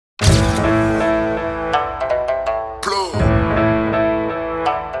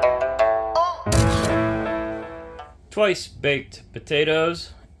twice baked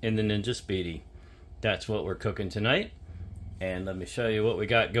potatoes in the Ninja Speedi. That's what we're cooking tonight. And let me show you what we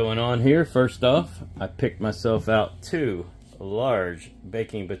got going on here. First off, I picked myself out 2 large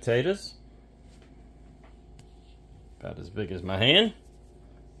baking potatoes. About as big as my hand.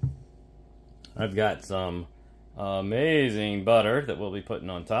 I've got some amazing butter that we'll be putting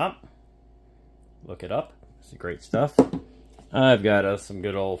on top. Look it up. It's great stuff. I've got some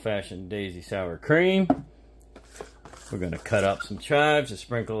good old-fashioned daisy sour cream. We're going to cut up some chives to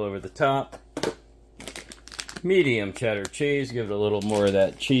sprinkle over the top. Medium cheddar cheese, give it a little more of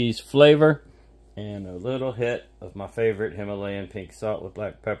that cheese flavor. And a little hit of my favorite Himalayan pink salt with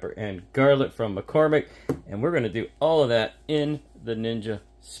black pepper and garlic from McCormick. And we're going to do all of that in the Ninja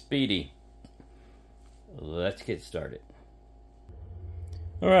Speedi. Let's get started.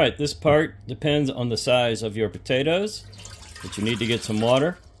 Alright, this part depends on the size of your potatoes. But you need to get some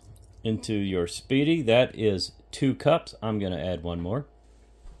water into your Speedi. That is 2 cups. I'm going to add 1 more.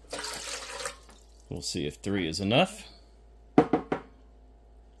 We'll see if 3 is enough.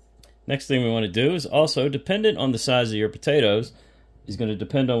 Next thing we want to do is also, dependent on the size of your potatoes, is going to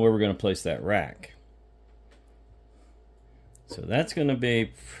depend on where we're going to place that rack. So that's going to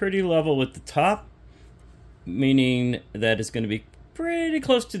be pretty level with the top, meaning that it's going to be pretty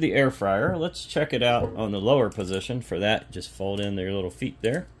close to the air fryer. Let's check it out on the lower position. For that, just fold in their little feet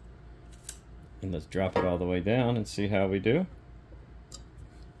there. And let's drop it all the way down and see how we do.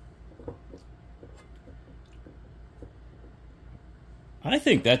 I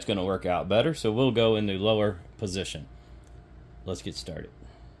think that's going to work out better, so we'll go in the lower position. Let's get started.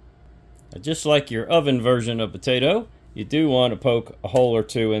 Now, just like your oven version of potato, you do want to poke a hole or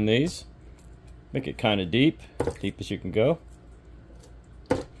 2 in these. Make it kind of deep as you can go.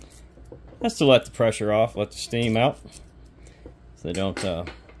 That's to let the pressure off, let the steam out, so they don't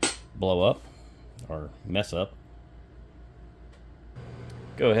blow up or mess up.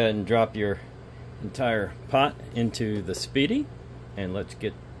 Go ahead and drop your entire pot into the Speedi, and let's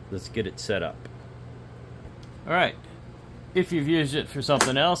get it set up. All right, if you've used it for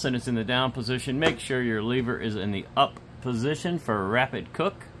something else and it's in the down position, make sure your lever is in the up position for a rapid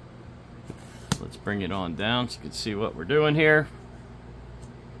cook. Let's bring it on down so you can see what we're doing here.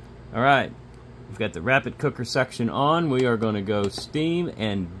 All right, we've got the rapid cooker section on. We are going to go steam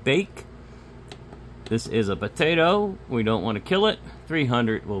and bake. This is a potato. We don't want to kill it.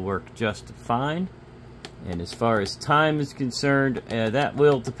 300 will work just fine. And as far as time is concerned, that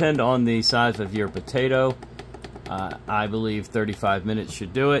will depend on the size of your potato. I believe 35 minutes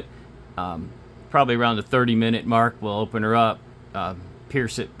should do it. Probably around the 30-minute mark, we'll open her up,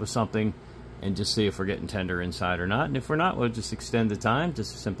 pierce it with something, and just see if we're getting tender inside or not. And if we're not, we'll just extend the time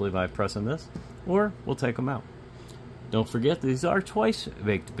just simply by pressing this, or we'll take them out. Don't forget, these are twice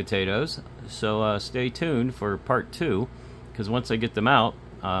baked potatoes, so stay tuned for part 2, because once I get them out,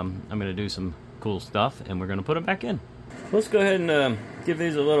 I'm going to do some cool stuff, and we're going to put them back in. Let's go ahead and give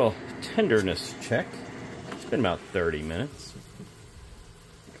these a little tenderness check. It's been about 30 minutes.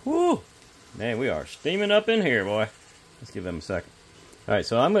 Woo! Man, we are steaming up in here, boy. Let's give them a second. Alright,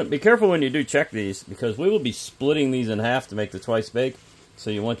 so I'm going to be careful when you do check these, because we will be splitting these in half to make the twice bake, so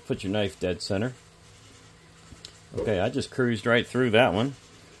you want to put your knife dead center. Okay, I just cruised right through that one.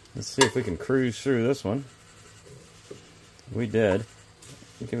 Let's see if we can cruise through this one. We did.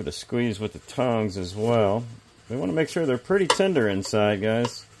 Give it a squeeze with the tongs as well. We want to make sure they're pretty tender inside,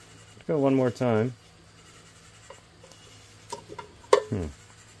 guys. Let's go one more time.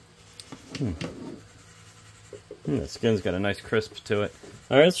 The skin's got a nice crisp to it.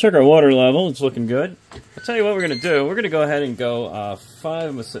 Alright, let's check our water level. It's looking good. I'll tell you what we're going to do. We're going to go ahead and go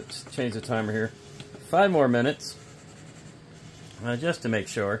 5, let's change the timer here, 5 more minutes, just to make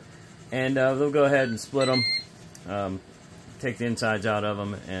sure. And we'll go ahead and split them. Take the insides out of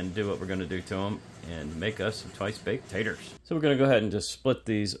them and do what we're going to do to them and make us some twice baked taters. So we're going to go ahead and just split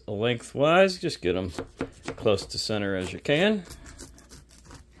these lengthwise. Just get them close to center as you can.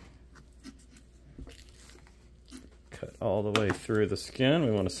 Cut all the way through the skin. We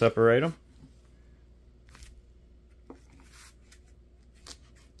want to separate them.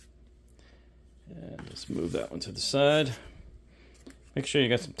 And just move that one to the side. Make sure you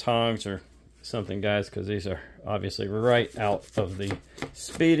got some tongs or something, guys, because these are obviously right out of the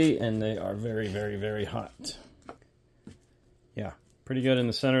Speedi and they are very, very, very hot. Yeah, pretty good in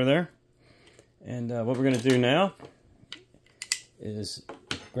the center there. And what we're going to do now is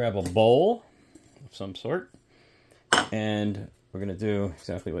grab a bowl of some sort, and we're going to do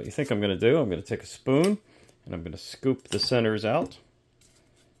exactly what you think I'm going to do. I'm going to take a spoon and I'm going to scoop the centers out.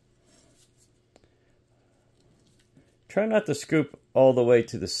 Try not to scoop all the way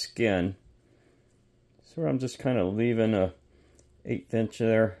to the skin. So I'm just kind of leaving a 1/8 inch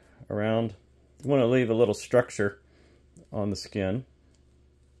there around. You want to leave a little structure on the skin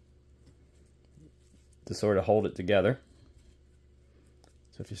to sort of hold it together.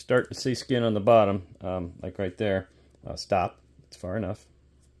 So if you start to see skin on the bottom, like right there, stop. It's far enough.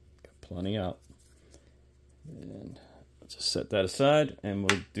 Got plenty out. And let's just set that aside, and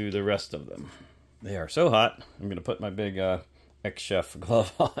we'll do the rest of them. They are so hot, I'm going to put my big ex-chef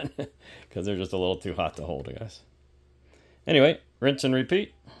glove on because they're just a little too hot to hold, guys. Anyway, rinse and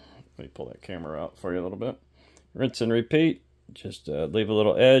repeat. Let me pull that camera out for you a little bit. Rinse and repeat. Just leave a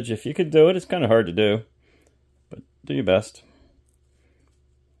little edge. If you could do it, it's kind of hard to do, but do your best.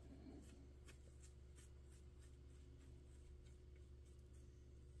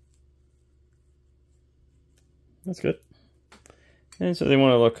 That's good. And so they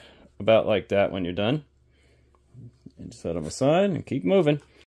want to look about like that when you're done. And set them aside and keep moving.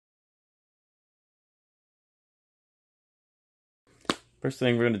 First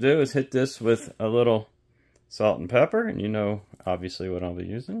thing we're going to do is hit this with a little salt and pepper, and you know obviously what I'll be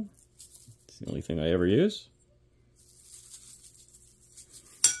using. It's the only thing I ever use.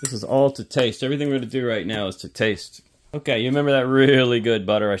 This is all to taste. Everything we're going to do right now is to taste. Okay, you remember that really good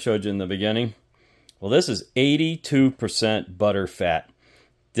butter I showed you in the beginning? Well, this is 82% butter fat.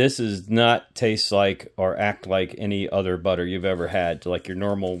 This does not taste like or act like any other butter you've ever had. Like your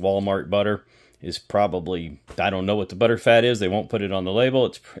normal Walmart butter is probably, I don't know what the butter fat is. They won't put it on the label.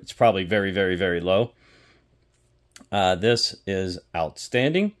 It's probably very, very, very low. This is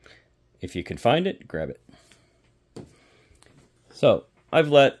outstanding. If you can find it, grab it. So I've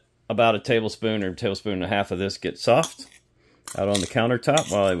let about a tablespoon or a tablespoon and a half of this get soft out on the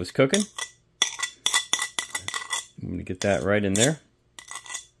countertop while I was cooking. I'm going to get that right in there.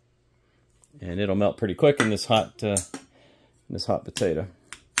 And it'll melt pretty quick in this hot potato.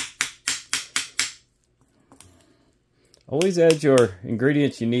 Always add your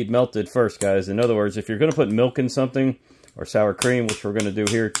ingredients you need melted first, guys. In other words, if you're going to put milk in something, or sour cream, which we're going to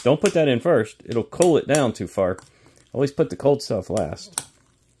do here, don't put that in first. It'll cool it down too far. Always put the cold stuff last.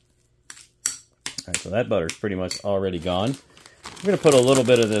 Alright, so that butter's pretty much already gone. We're going to put a little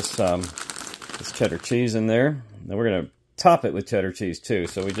bit of this, this cheddar cheese in there. Then we're going to top it with cheddar cheese too.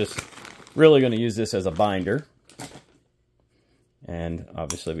 So we just really going to use this as a binder. And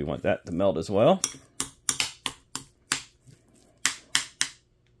obviously we want that to melt as well.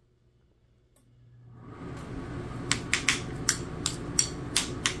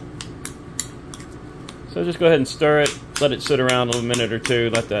 So just go ahead and stir it, let it sit around a minute or two,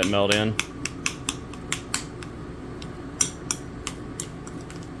 let that melt in.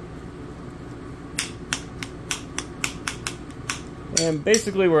 And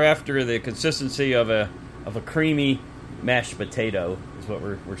basically we're after the consistency of a creamy mashed potato is what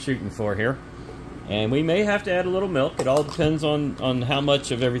we're shooting for here. And we may have to add a little milk. It all depends on how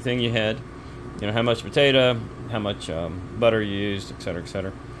much of everything you had. You know, how much potato, how much butter you used, etc.,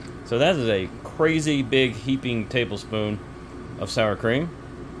 etc. So that is a crazy big heaping tablespoon of sour cream.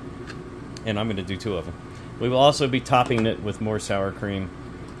 And I'm going to do 2 of them. We will also be topping it with more sour cream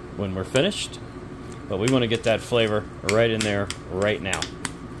when we're finished. But we want to get that flavor right in there right now.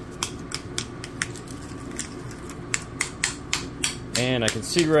 And I can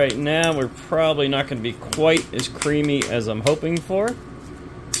see right now we're probably not going to be quite as creamy as I'm hoping for.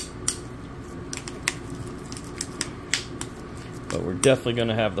 But we're definitely going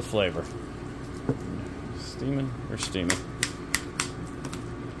to have the flavor. Steaming? We're steaming.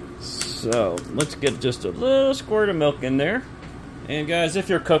 So, let's get just a little squirt of milk in there. And guys, if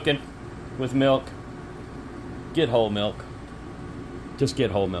you're cooking with milk, get whole milk. Just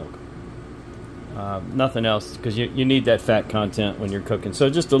get whole milk. Nothing else, because you need that fat content when you're cooking. So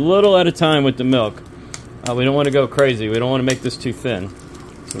just a little at a time with the milk. We don't want to go crazy. We don't want to make this too thin.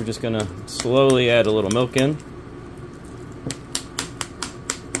 So we're just going to slowly add a little milk in.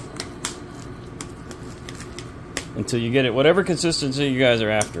 Until you get it whatever consistency you guys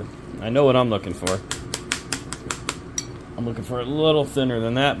are after. I know what I'm looking for. I'm looking for a little thinner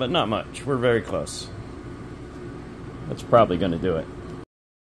than that, but not much. We're very close. That's probably going to do it.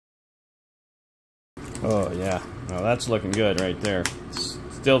 Oh yeah, well, that's looking good right there. It's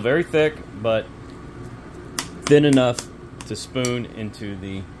still very thick, but thin enough to spoon into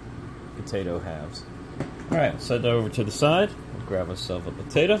the potato halves. Alright, set that over to the side. We'll grab ourselves a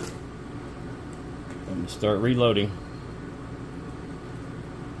potato. And start reloading.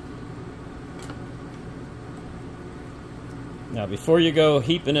 Now before you go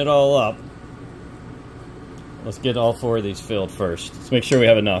heaping it all up, let's get all 4 of these filled first. Let's make sure we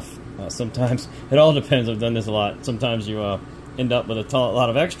have enough. Sometimes, it all depends, I've done this a lot. Sometimes you end up with a lot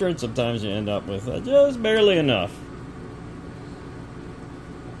of extra, and sometimes you end up with just barely enough.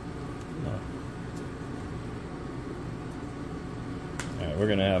 Alright, we're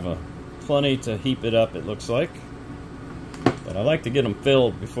going to have plenty to heap it up, it looks like. But I like to get them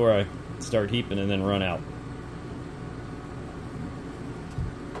filled before I start heaping and then run out.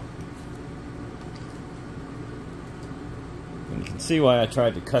 And you can see why I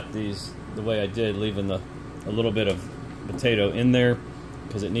tried to cut these the way I did, leaving a little bit of potato in there,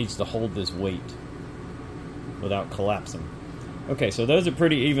 because it needs to hold this weight without collapsing. Okay, so those are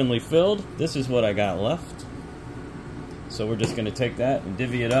pretty evenly filled. This is what I got left. So we're just going to take that and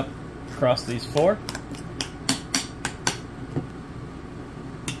divvy it up across these 4.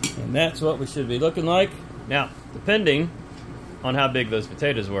 And that's what we should be looking like. Now, depending on how big those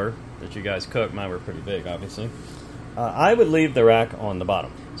potatoes were that you guys cooked, mine were pretty big, obviously, I would leave the rack on the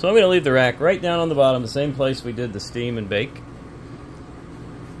bottom. So I'm going to leave the rack right down on the bottom, the same place we did the steam and bake.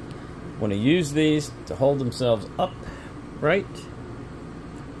 Want to use these to hold themselves up, right?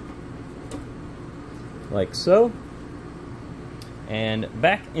 Like so. And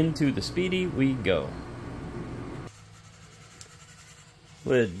back into the Speedi we go.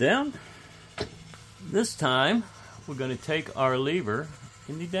 Lid down. This time, we're going to take our lever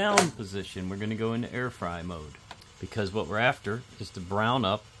in the down position. We're going to go into air fry mode, because what we're after is to brown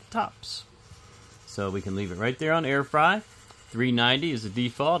up tops. So we can leave it right there on air fry. 390 is the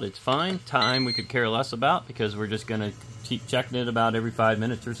default. It's fine. Time we could care less about, because we're just going to keep checking it about every 5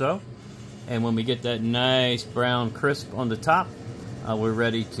 minutes or so. And when we get that nice brown crisp on the top, we're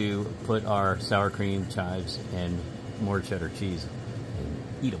ready to put our sour cream, chives, and more cheddar cheese and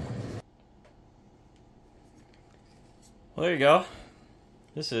eat them. Well, there you go.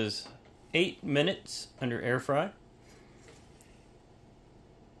 This is 8 minutes under air fry.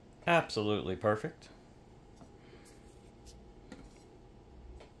 Absolutely perfect.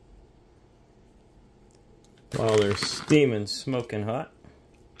 While they're steaming, smoking hot,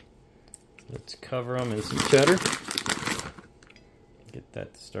 let's cover them in some cheddar. Get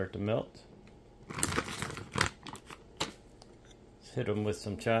that to start to melt. Let's hit them with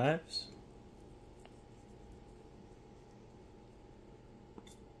some chives.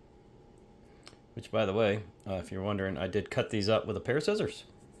 Which, by the way, if you're wondering, I did cut these up with a pair of scissors.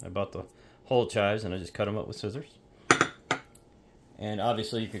 I bought the whole chives and I just cut them up with scissors. And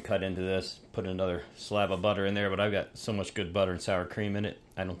obviously you could cut into this, put another slab of butter in there, but I've got so much good butter and sour cream in it,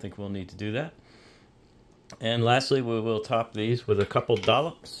 I don't think we'll need to do that. And lastly, we will top these with a couple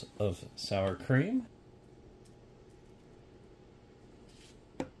dollops of sour cream.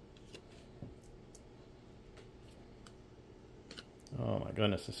 Oh my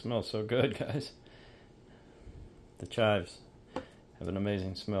goodness, it smells so good, guys. The chives have an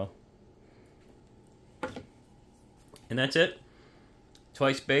amazing smell. And that's it.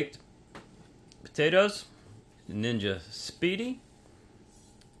 Twice baked potatoes, Ninja Speedi.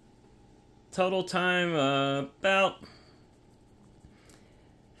 Total time about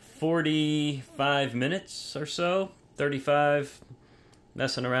 45 minutes or so. 35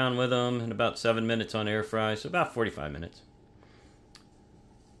 messing around with them, and about 7 minutes on air fry, so about 45 minutes.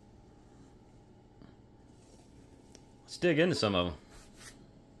 Let's dig into some of them.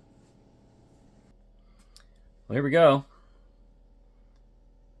 Well, here we go.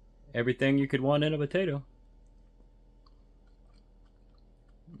 Everything you could want in a potato.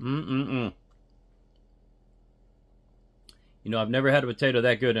 You know, I've never had a potato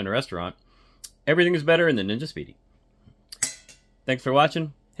that good in a restaurant. Everything is better in the Ninja Speedi. Thanks for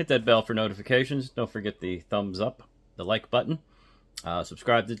watching. Hit that bell for notifications. Don't forget the thumbs up, the like button.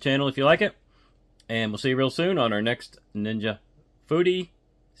 Subscribe to the channel if you like it. And we'll see you real soon on our next Ninja Foodie,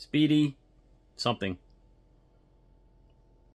 Speedi, something.